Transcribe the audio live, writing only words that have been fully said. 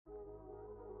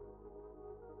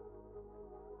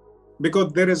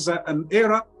because there is an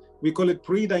era, we call it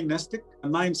pre-dynastic,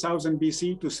 9000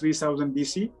 BC to 3000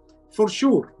 BC. For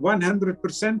sure,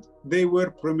 100%, they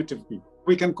were primitive people.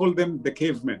 We can call them the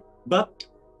cavemen, but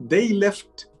they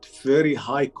left very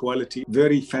high quality,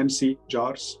 very fancy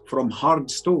jars from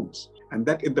hard stones. And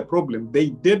that is the problem. They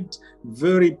did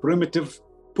very primitive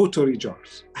pottery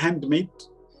jars, handmade,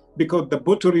 because the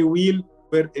pottery wheel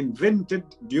were invented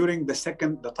during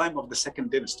the time of the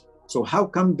second dynasty. So how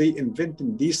come they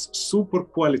invented these super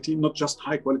quality, not just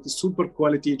high quality, super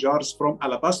quality jars from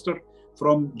alabaster,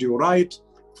 from diorite,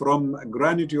 from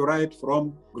granite diorite,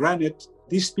 from granite?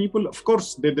 These people, of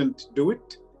course, didn't do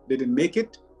it, didn't make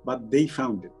it, but they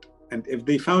found it. And if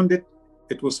they found it,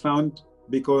 it was found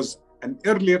because an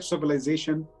earlier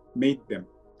civilization made them.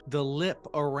 The lip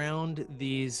around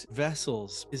these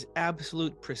vessels is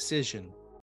absolute precision.